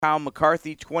Kyle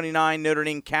McCarthy, 29, Notre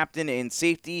Dame captain and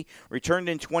safety, returned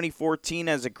in 2014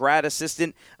 as a grad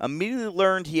assistant, immediately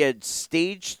learned he had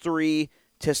stage 3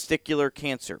 testicular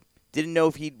cancer. Didn't know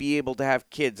if he'd be able to have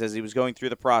kids as he was going through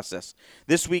the process.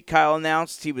 This week, Kyle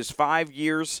announced he was 5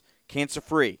 years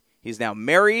cancer-free. He's now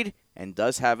married and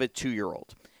does have a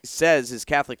 2-year-old. He says his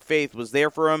Catholic faith was there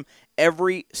for him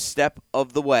every step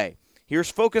of the way.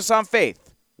 Here's Focus on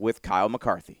Faith with Kyle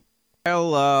McCarthy.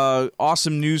 Kyle,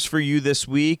 awesome news for you this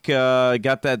week.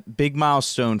 Got that big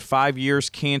milestone, 5 years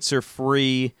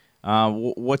cancer-free.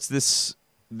 What's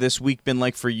this week been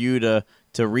like for you to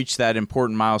reach that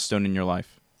important milestone in your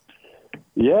life?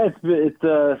 Yeah, it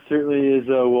certainly is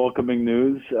welcoming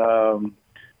news.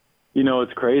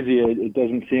 It's crazy. It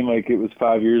doesn't seem like it was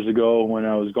 5 years ago when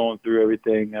I was going through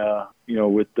everything,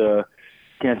 with the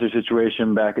cancer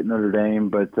situation back at Notre Dame.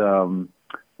 But,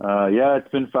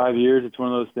 it's been 5 years. It's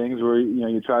one of those things where,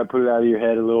 you try to put it out of your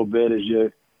head a little bit as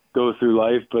you go through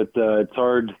life, but it's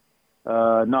hard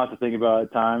not to think about it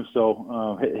at times.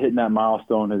 So hitting that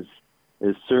milestone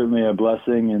is certainly a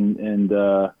blessing, and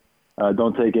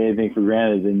don't take anything for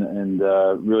granted, and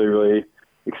really, really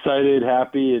excited,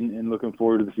 happy, and looking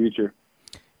forward to the future.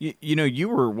 You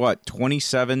were,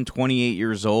 27, 28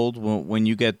 years old when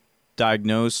you get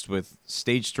diagnosed with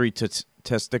stage 3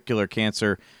 testicular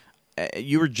cancer.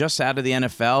 You were just out of the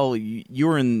NFL. You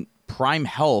were in prime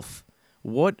health.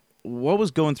 What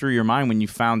was going through your mind when you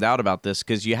found out about this?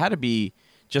 Because you had to be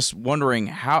just wondering,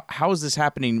 how is this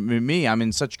happening to me? I'm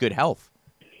in such good health.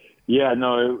 Yeah,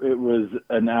 no, it was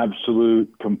an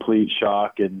absolute complete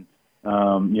shock. And,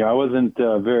 I wasn't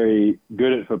very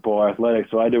good at football athletics,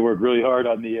 so I had to work really hard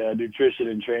on the nutrition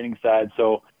and training side.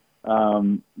 So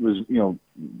was,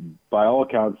 by all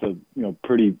accounts, a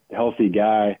pretty healthy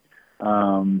guy.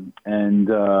 And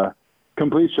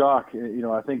complete shock.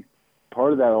 I think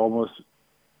part of that almost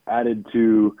added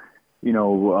to,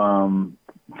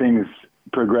 things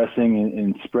progressing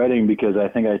and spreading, because I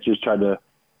think I just tried to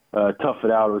tough it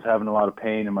out. I was having a lot of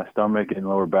pain in my stomach and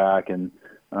lower back, and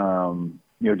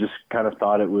just kind of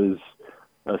thought it was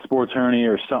a sports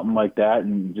hernia or something like that,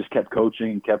 and just kept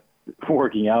coaching and kept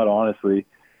working out, honestly.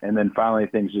 And then finally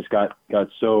things just got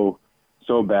so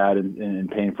bad and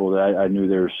painful that I knew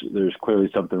there's clearly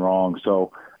something wrong.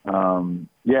 So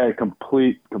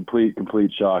complete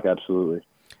shock, absolutely.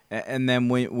 And then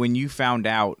when you found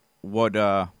out, what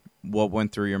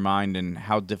went through your mind, and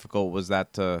how difficult was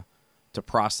that to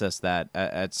process that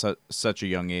at such a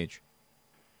young age?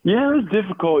 Yeah, it was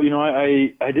difficult.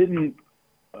 I didn't,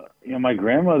 my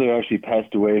grandmother actually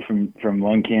passed away from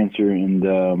lung cancer,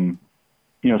 and,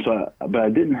 but I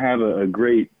didn't have a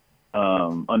great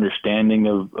understanding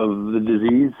of the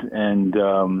disease, and,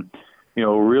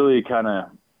 really kind of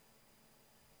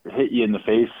hit you in the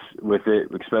face with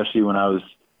it, especially when I was,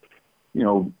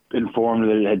 informed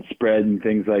that it had spread and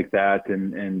things like that.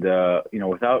 And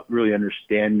without really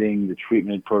understanding the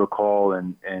treatment protocol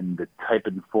and the type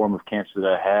and form of cancer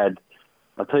that I had,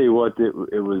 I'll tell you what, it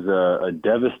was a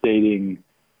devastating,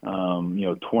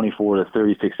 24 to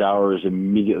 36 hours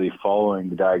immediately following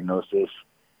the diagnosis,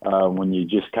 when you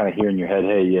just kind of hear in your head,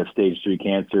 hey, you have stage 3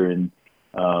 cancer. And,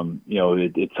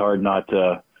 it's hard not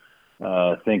to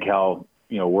think how,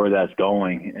 where that's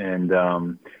going. And,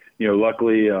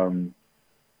 luckily,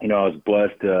 I was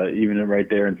blessed, even right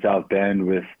there in South Bend,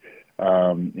 with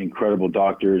incredible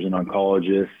doctors and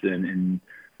oncologists, and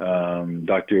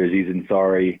Dr. Aziz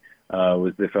Ansari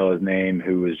was the fellow's name,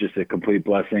 who was just a complete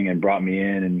blessing and brought me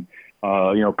in and,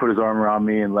 put his arm around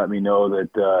me and let me know that,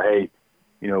 hey,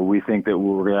 we think that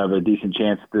we're going to have a decent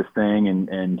chance at this thing,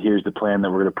 and here's the plan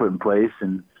that we're going to put in place,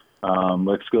 and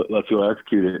let's go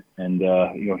execute it. And,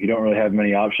 you don't really have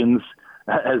many options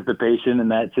as the patient in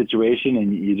that situation,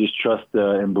 and you just trust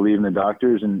and believe in the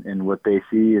doctors and what they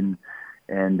see and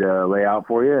lay out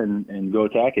for you, and go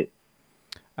attack it.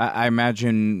 I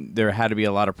imagine there had to be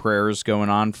a lot of prayers going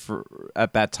on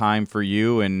at that time for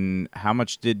you. And how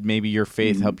much did maybe your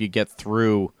faith help you get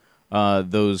through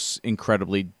those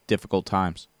incredibly difficult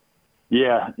times?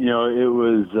 Yeah, it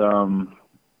was,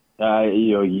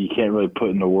 you can't really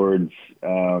put into words,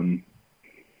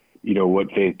 what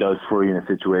faith does for you in a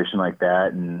situation like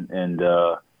that. And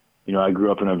I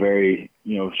grew up in a very,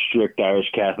 strict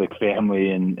Irish Catholic family,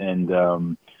 and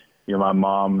my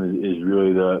mom is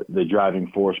really the driving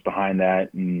force behind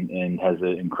that, and has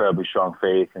an incredibly strong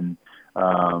faith. And,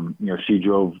 she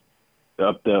drove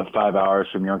up to 5 hours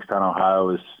from Youngstown, Ohio,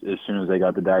 as soon as they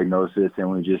got the diagnosis. And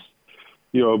we just,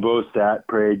 both sat,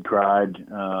 prayed, cried,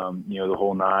 the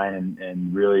whole nine,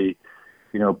 and really,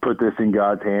 put this in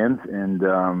God's hands. And,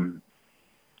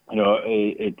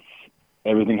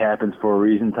 everything happens for a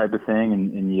reason type of thing,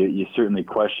 and you certainly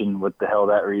question what the hell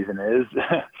that reason is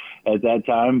at that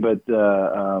time. But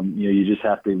you just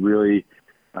have to really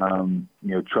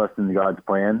trust in God's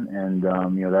plan, and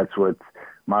that's what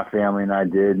my family and I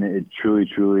did, and it truly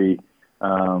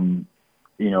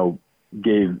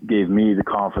gave me the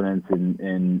confidence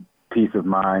and peace of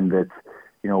mind that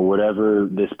whatever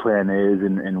this plan is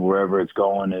and wherever it's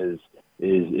going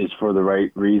is for the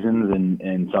right reasons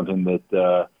and something that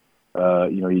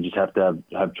you just have to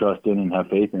have trust in and have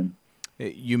faith in.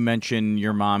 You mentioned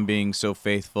your mom being so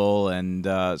faithful, and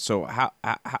so how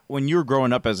when you were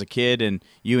growing up as a kid and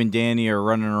you and Danny are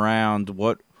running around,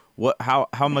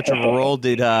 how much of a role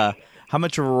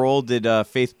did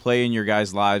faith play in your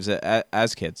guys' lives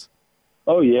as kids?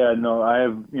 Oh yeah, no, I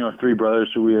have 3 brothers,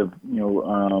 so we have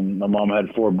my mom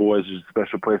had 4 boys. There's a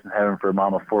special place in heaven for a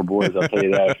mom of 4 boys. I'll tell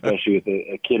you that, especially with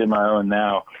a kid of my own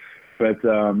now. But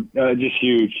just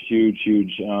huge.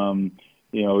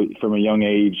 From a young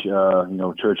age,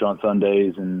 church on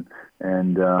Sundays and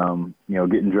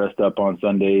getting dressed up on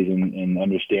Sundays and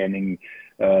understanding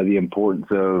the importance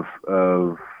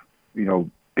of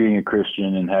being a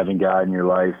Christian and having God in your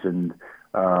life and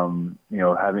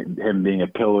having him being a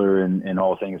pillar in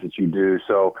all things that you do.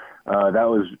 So that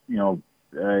was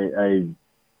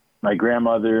my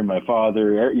grandmother, my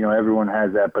father, everyone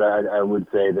has that, but I would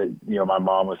say that my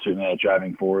mom was certainly a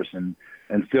driving force and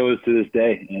still is to this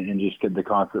day, and just get the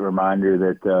constant reminder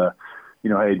that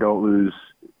hey, don't lose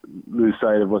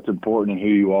sight of what's important and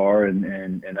who you are, and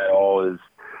that all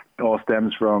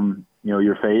stems from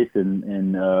your faith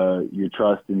and your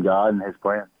trust in God and His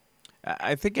plan.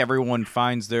 I think everyone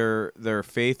finds their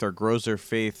faith or grows their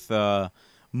faith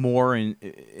more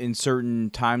in certain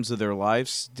times of their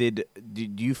lives. Did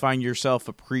you find yourself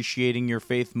appreciating your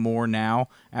faith more now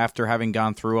after having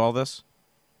gone through all this?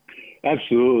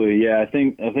 Absolutely, yeah. I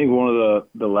think one of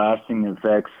the lasting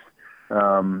effects,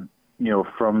 from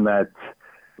that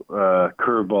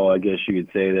curveball, I guess you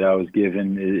could say, that I was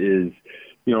given is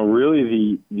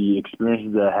really the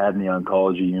experiences that I had in the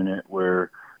oncology unit,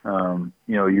 where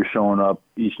you're showing up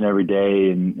each and every day,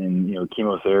 and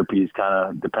chemotherapy is kind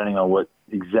of depending on what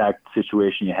exact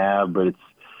situation you have, but it's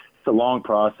a long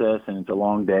process and it's a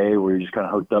long day where you're just kind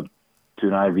of hooked up to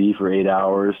an IV for 8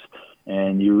 hours,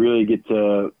 and you really get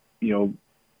to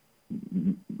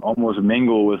almost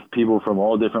mingle with people from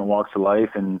all different walks of life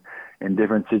and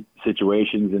different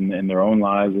situations in their own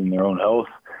lives and their own health.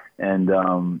 And,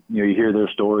 you hear their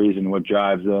stories and what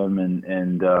drives them. And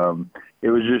it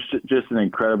was just an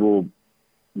incredible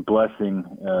blessing,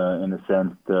 in a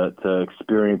sense, to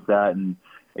experience that. And,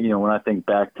 when I think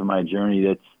back to my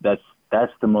journey, that's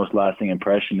the most lasting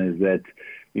impression, is that,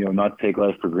 not to take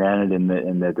life for granted,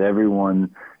 and that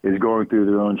everyone is going through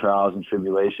their own trials and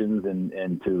tribulations,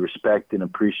 and to respect and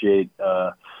appreciate,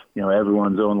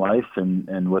 everyone's own life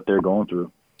and what they're going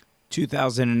through.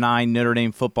 2009 Notre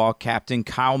Dame football captain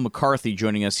Kyle McCarthy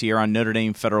joining us here on Notre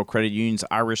Dame Federal Credit Union's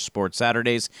Irish Sports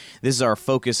Saturdays. This is our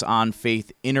Focus on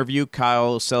Faith interview.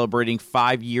 Kyle celebrating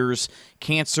 5 years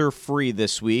cancer-free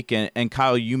this week. And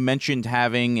Kyle, you mentioned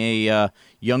having a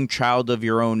young child of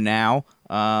your own now.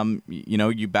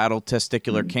 You battled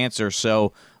testicular cancer.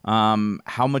 So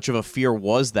how much of a fear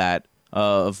was that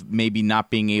of maybe not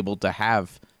being able to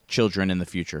have children in the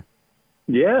future?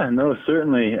 Yeah, no,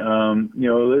 certainly.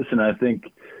 Listen, I think,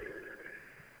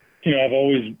 I've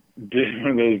always been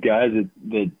one of those guys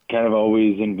that kind of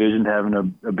always envisioned having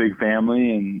a big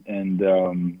family and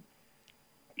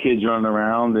kids running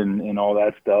around and all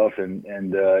that stuff. And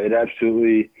it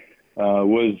absolutely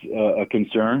was a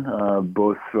concern,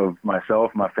 both of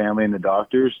myself, my family, and the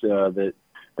doctors, that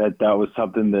was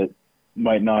something that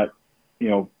might not,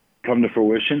 come to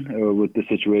fruition with the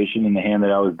situation and the hand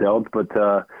that I was dealt. But,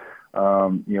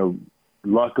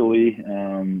 luckily,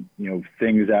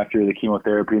 things after the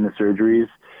chemotherapy and the surgeries,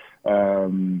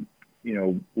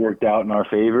 worked out in our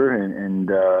favor, and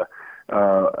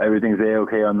everything's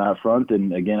A-okay on that front.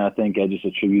 And again, I think I just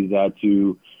attribute that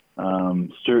to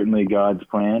certainly God's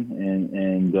plan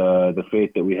and the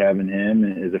faith that we have in Him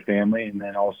as a family, and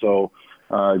then also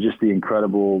just the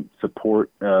incredible support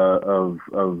of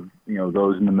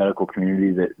those in the medical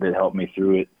community that helped me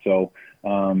through it. So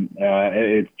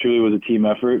it truly was a team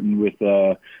effort, and with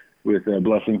a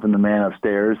blessing from the man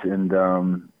upstairs, and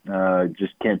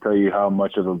just can't tell you how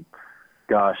much of a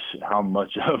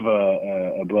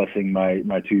blessing my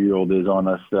 2-year-old is on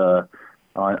us. Now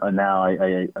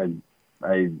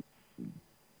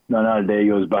not a day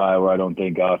goes by where I don't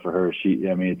thank God for her.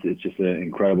 It's just an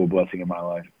incredible blessing in my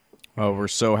life. Well, we're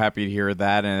so happy to hear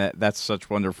that, and that's such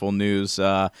wonderful news.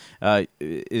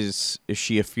 Is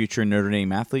she a future Notre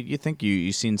Dame athlete? You think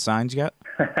you seen signs yet?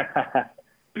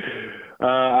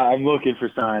 I'm looking for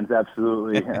signs,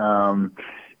 absolutely.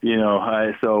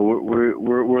 So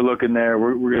we're looking there.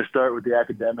 We're going to start with the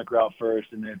academic route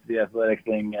first, and if the athletic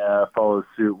thing follows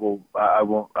suit, I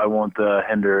won't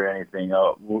hinder anything.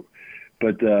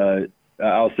 But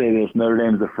I'll say this: Notre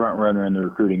Dame's the front runner in the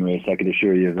recruiting race. I can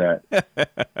assure you of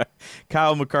that.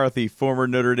 Kyle McCarthy, former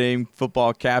Notre Dame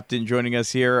football captain, joining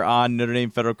us here on Notre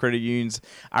Dame Federal Credit Union's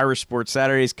Irish Sports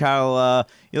Saturdays. Kyle,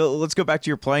 let's go back to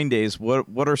your playing days.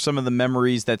 What are some of the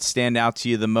memories that stand out to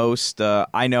you the most?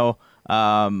 I know.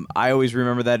 I always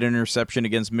remember that interception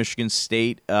against Michigan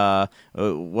State.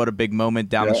 What a big moment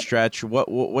down the stretch.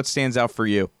 What stands out for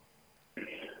you?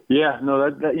 Yeah, no,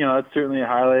 that's certainly a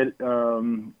highlight.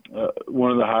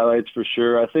 One of the highlights for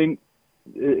sure. I think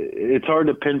it's hard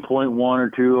to pinpoint one or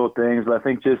two little things, but I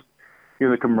think just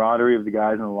the camaraderie of the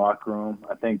guys in the locker room.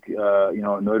 I think at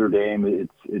Notre Dame,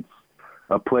 it's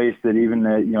a place that even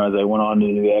as I went on to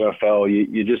the NFL,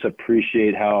 you just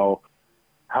appreciate how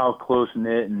close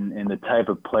knit and the type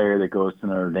of player that goes to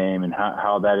Notre Dame, and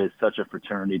how that is such a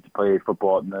fraternity to play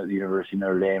football at the University of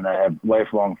Notre Dame. I have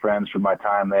lifelong friends from my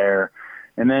time there.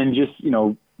 And then just,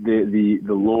 the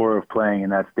lore of playing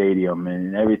in that stadium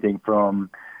and everything from,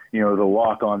 the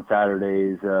walk on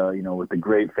Saturdays, with the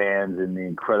great fans and the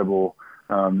incredible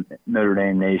Notre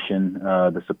Dame Nation,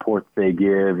 the support that they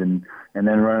give, and then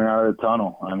running out of the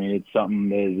tunnel. I mean, it's something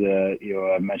that,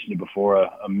 I mentioned it before,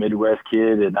 a Midwest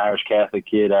kid, an Irish Catholic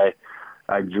kid.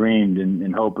 I dreamed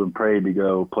and hoped and prayed to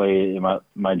go play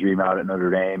my dream out at Notre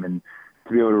Dame. And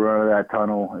to be able to run out of that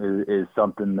tunnel is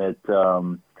something that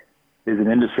is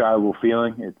an indescribable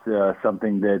feeling. It's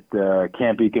something that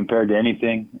can't be compared to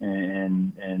anything,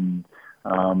 and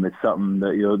it's something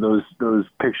that those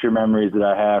picture memories that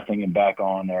I have thinking back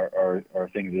on are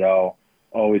things that I'll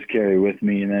always carry with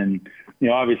me. And then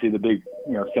obviously the big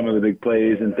some of the big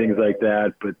plays and things like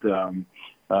that, but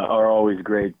are always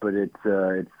great. But it's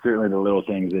certainly the little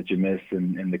things that you miss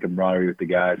and the camaraderie with the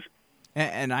guys.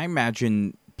 And I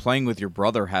imagine playing with your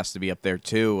brother has to be up there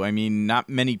too. I mean, not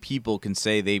many people can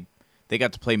say they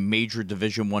got to play major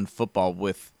Division I football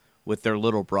with their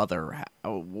little brother.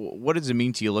 What does it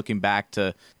mean to you looking back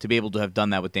to be able to have done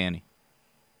that with Danny?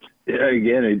 Yeah,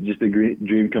 again, it's just a great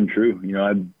dream come true.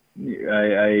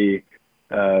 I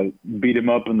beat him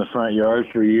up in the front yard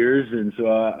for years, and so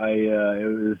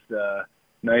it was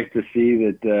nice to see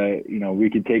that we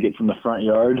could take it from the front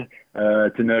yard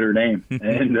to Notre Dame.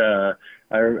 And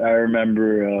I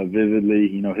remember vividly,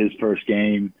 his first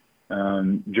game.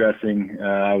 Dressing,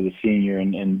 I was a senior,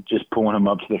 and just pulling him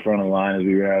up to the front of the line as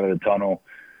we ran out of the tunnel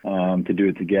to do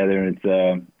it together. And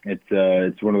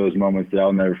it's one of those moments that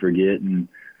I'll never forget. And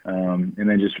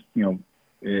then just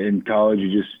in college,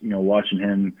 you just watching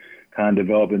him kind of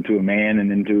develop into a man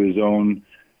and into his own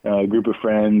group of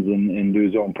friends and into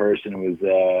his own person. It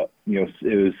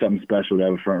was something special to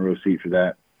have a front row seat for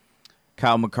that.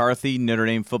 Kyle McCarthy, Notre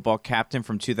Dame football captain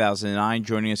from 2009,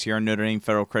 joining us here on Notre Dame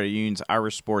Federal Credit Union's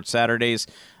Irish Sports Saturdays.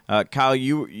 Kyle,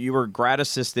 you were grad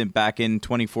assistant back in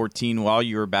 2014 while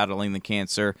you were battling the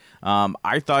cancer.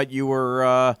 I thought you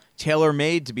were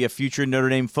tailor-made to be a future Notre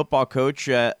Dame football coach,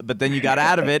 but then you got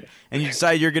out of it and you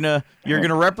decided you're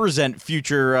gonna represent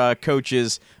future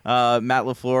coaches. Matt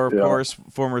LaFleur, of course,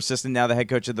 former assistant, now the head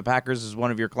coach of the Packers, is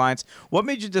one of your clients. What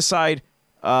made you decide?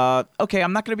 Okay,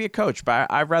 I'm not going to be a coach, but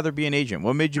I'd rather be an agent.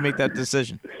 What made you make that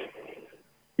decision?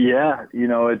 Yeah,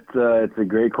 it's a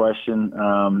great question.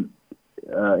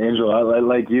 Angela,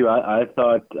 like you, I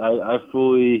thought I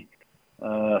fully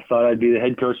thought I'd be the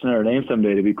head coach of Notre Dame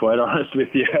someday, to be quite honest with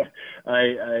you.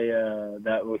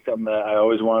 That was something that I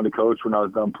always wanted to coach when I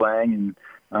was done playing.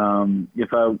 And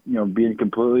if I, being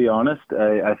completely honest,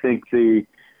 I think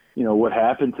what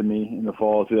happened to me in the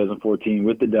fall of 2014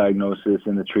 with the diagnosis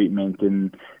and the treatment,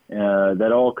 and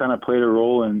that all kind of played a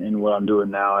role in what I'm doing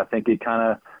now. I think it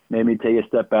kind of made me take a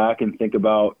step back and think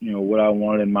about, what I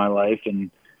wanted in my life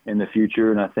and in the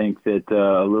future. And I think that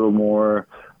a little more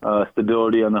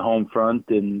stability on the home front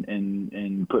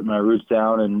and putting my roots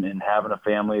down and having a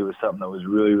family was something that was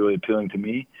really, really appealing to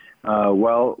me,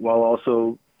 while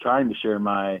also trying to share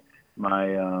my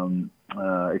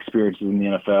experiences in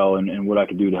the NFL and what I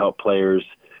could do to help players.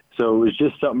 So it was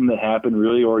just something that happened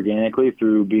really organically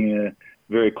through being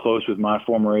very close with my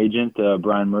former agent,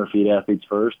 Brian Murphy at Athletes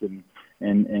First, and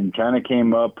kind of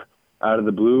came up out of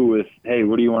the blue with, hey,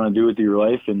 what do you want to do with your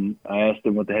life? And I asked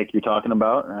him what the heck you're talking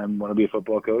about. I want to be a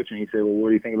football coach. And he said, well, what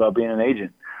do you think about being an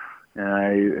agent? And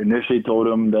I initially told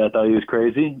him that I thought he was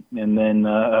crazy. And then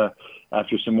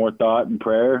after some more thought and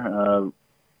prayer,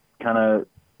 kind of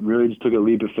really just took a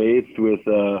leap of faith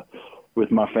with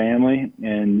my family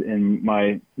and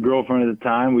my girlfriend at the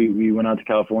time. We went out to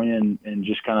California and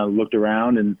just kind of looked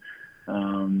around, and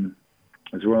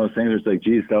it's one of those things where it's like,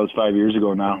 geez, that was 5 years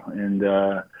ago now, and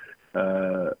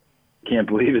can't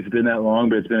believe it's been that long,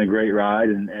 but it's been a great ride,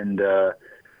 and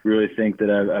really think that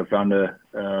I've found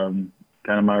kind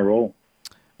of my role.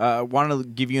 I want to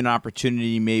give you an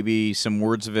opportunity, maybe some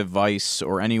words of advice,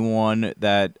 or anyone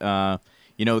that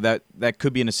that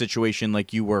could be in a situation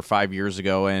like you were 5 years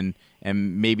ago, and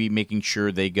maybe making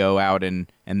sure they go out and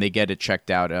they get it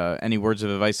checked out. Any words of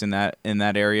advice in that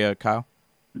area, Kyle?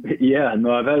 Yeah,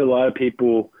 no, I've had a lot of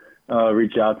people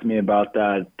reach out to me about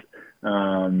that,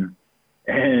 and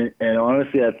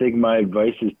honestly, I think my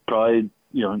advice is probably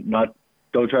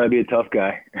don't try to be a tough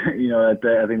guy.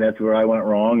 I think that's where I went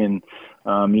wrong, and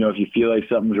if you feel like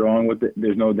something's wrong with it,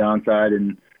 there's no downside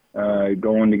in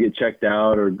going to get checked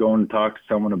out or going to talk to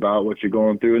someone about what you're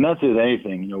going through. And that's with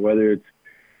anything, whether it's,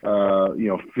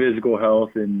 physical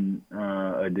health and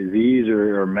a disease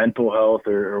or mental health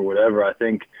or whatever. I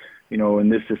think, in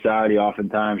this society,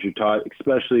 oftentimes you're taught,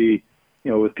 especially,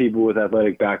 with people with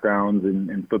athletic backgrounds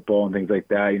and football and things like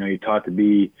that, you're taught to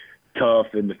be tough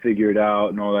and to figure it out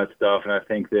and all that stuff. And I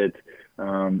think that,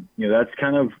 that's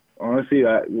kind of, honestly,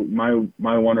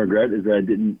 my one regret is that I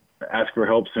didn't ask for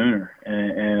help sooner.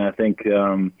 And I think,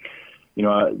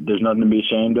 there's nothing to be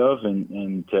ashamed of,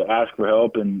 and to ask for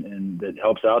help, and that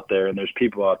help's out there, and there's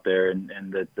people out there, and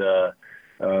that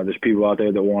there's people out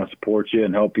there that want to support you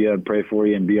and help you and pray for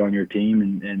you and be on your team,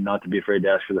 and not to be afraid to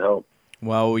ask for the help.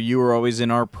 Well, you were always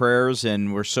in our prayers,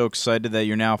 and we're so excited that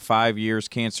you're now 5 years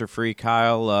cancer-free,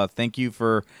 Kyle. Thank you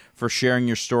for sharing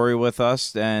your story with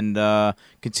us, and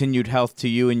continued health to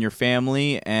you and your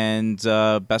family, and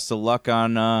best of luck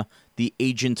on the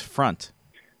agent front.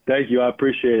 Thank you. I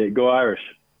appreciate it. Go Irish.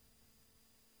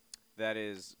 That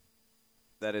is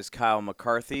Kyle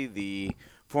McCarthy, the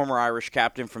former Irish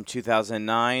captain from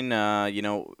 2009.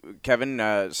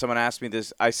 Kevin, someone asked me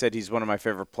this. I said he's one of my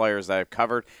favorite players that I've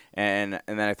covered, and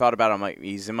then I thought about him. I'm like,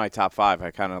 he's in my top 5.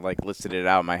 I kind of listed it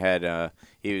out in my head.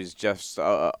 He was just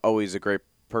always a great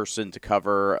person to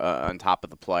cover on top of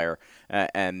the player,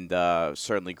 and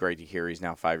certainly great to hear he's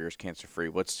now 5 years cancer-free.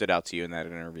 What stood out to you in that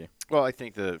interview? Well, I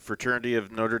think the fraternity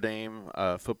of Notre Dame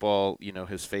football,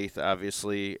 his faith,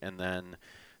 obviously, and then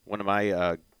one of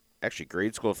my actually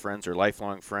grade school friends or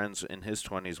lifelong friends in his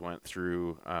 20s went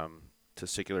through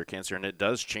testicular cancer, and it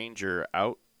does change your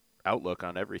outlook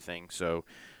on everything. So,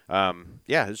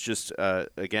 it's just,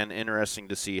 again, interesting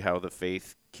to see how the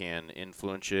faith can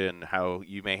influence you, and how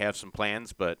you may have some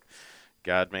plans, but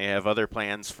God may have other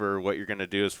plans for what you're going to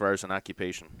do as far as an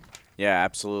occupation. Yeah,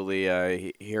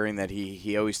 absolutely. Hearing that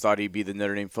he always thought he'd be the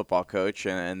Notre Dame football coach,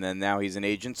 and then now he's an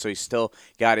agent, so he's still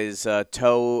got his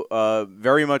toe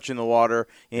very much in the water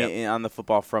on the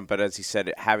football front. But as he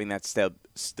said, having that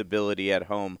stability at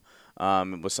home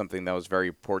was something that was very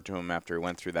important to him after he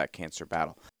went through that cancer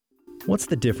battle. What's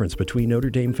the difference between Notre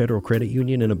Dame Federal Credit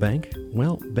Union and a bank?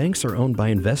 Well, banks are owned by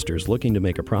investors looking to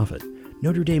make a profit.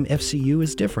 Notre Dame FCU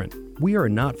is different. We are a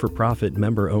not-for-profit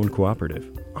member-owned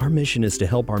cooperative. Our mission is to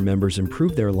help our members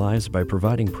improve their lives by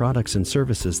providing products and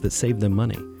services that save them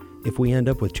money. If we end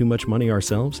up with too much money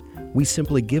ourselves, we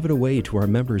simply give it away to our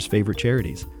members' favorite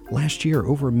charities. Last year,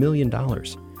 over $1 million.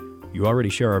 You already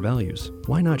share our values.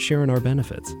 Why not share in our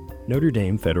benefits? Notre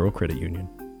Dame Federal Credit Union.